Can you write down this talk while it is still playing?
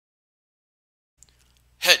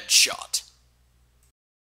Headshot.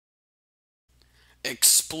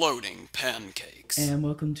 Exploding Pancakes. And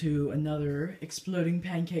welcome to another Exploding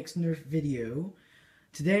Pancakes Nerf video.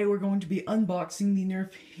 Today we're going to be unboxing the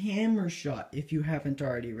Nerf Hammershot, if you haven't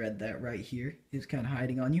already read that right here. It's kind of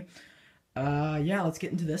hiding on you. Yeah, let's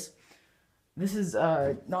get into this. This is,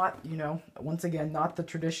 not, once again, not the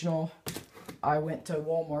traditional, I went to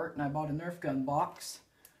Walmart and I bought a Nerf gun box.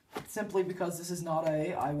 Simply because this is not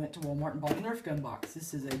I went to Walmart and bought a Nerf gun box.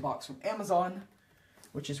 This is a box from Amazon,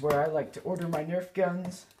 which is where I like to order my Nerf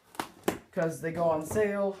guns, because they go on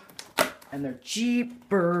sale and they're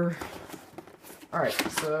cheaper. Alright,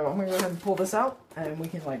 so I'm going to go ahead and pull this out and we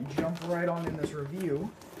can jump right on in this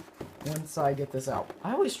review once I get this out.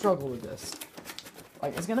 I always struggle with this.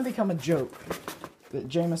 It's going to become a joke that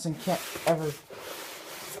Jameson can't ever...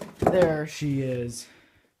 There she is.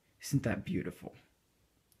 Isn't that beautiful?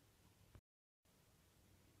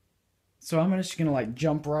 So I'm just going to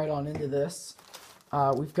jump right on into this.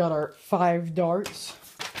 We've got our 5 darts,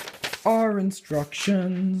 our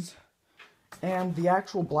instructions, and the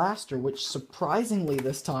actual blaster, which surprisingly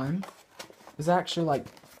this time is actually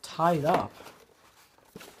tied up.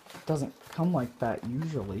 It doesn't come like that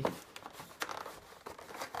usually.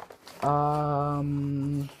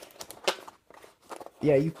 Yeah,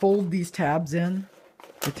 you fold these tabs in,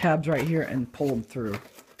 the tabs right here, and pull them through.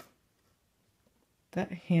 That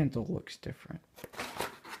handle looks different.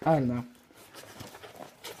 I don't know.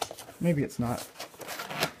 Maybe it's not.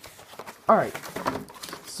 Alright,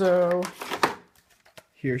 so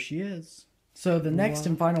here she is. So the next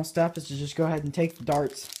and final step is to just go ahead and take the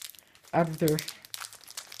darts out of their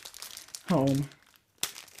home.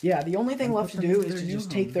 Yeah, the only thing left to do is to just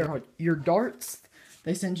take your darts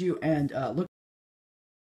they send you and look.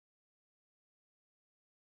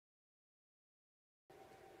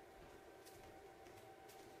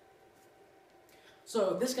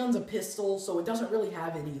 So this gun's a pistol, so it doesn't really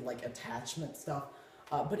have any attachment stuff,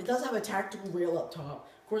 but it does have a tactical rail up top.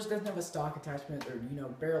 Of course, it doesn't have a stock attachment or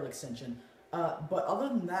barrel extension. But other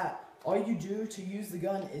than that, all you do to use the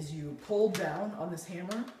gun is you pull down on this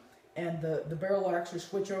hammer, and the barrel will actually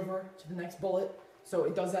switch over to the next bullet. So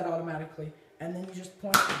it does that automatically, and then you just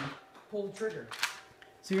point and pull the trigger.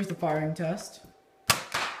 So here's the firing test.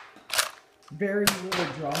 Very little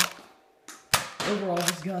drop. Overall,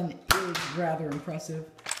 this gun is rather impressive.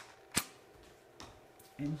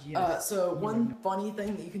 And yes, so one funny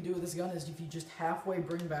thing that you can do with this gun is if you just halfway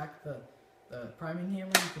bring back the priming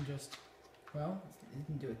hammer, you can just, well, you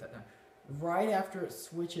can do it that time. Right after it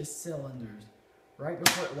switches cylinders, right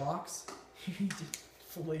before it locks, you just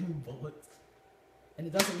fling bullets. And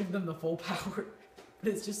it doesn't give them the full power, but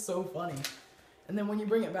it's just so funny. And then when you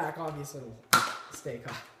bring it back, obviously it'll stay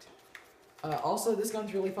cocked. Also, this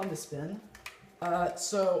gun's really fun to spin.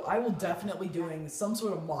 So I will definitely doing some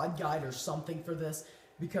sort of mod guide or something for this,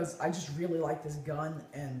 because I just really like this gun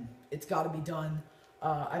and it's got to be done.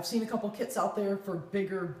 I've seen a couple kits out there for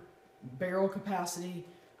bigger barrel capacity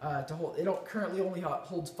to hold. It currently only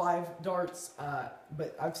holds 5 darts,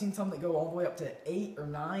 but I've seen some that go all the way up to 8 or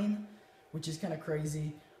 9, which is kind of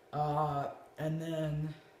crazy. And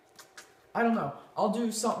then I don't know. I'll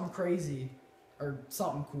do something crazy or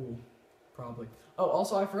something cool. Probably. Oh,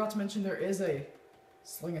 also, I forgot to mention there is a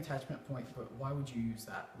sling attachment point, but why would you use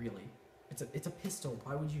that, really? It's a pistol.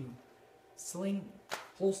 Why would you sling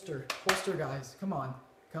holster, guys? Come on.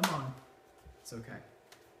 It's okay.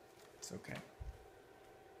 It's okay.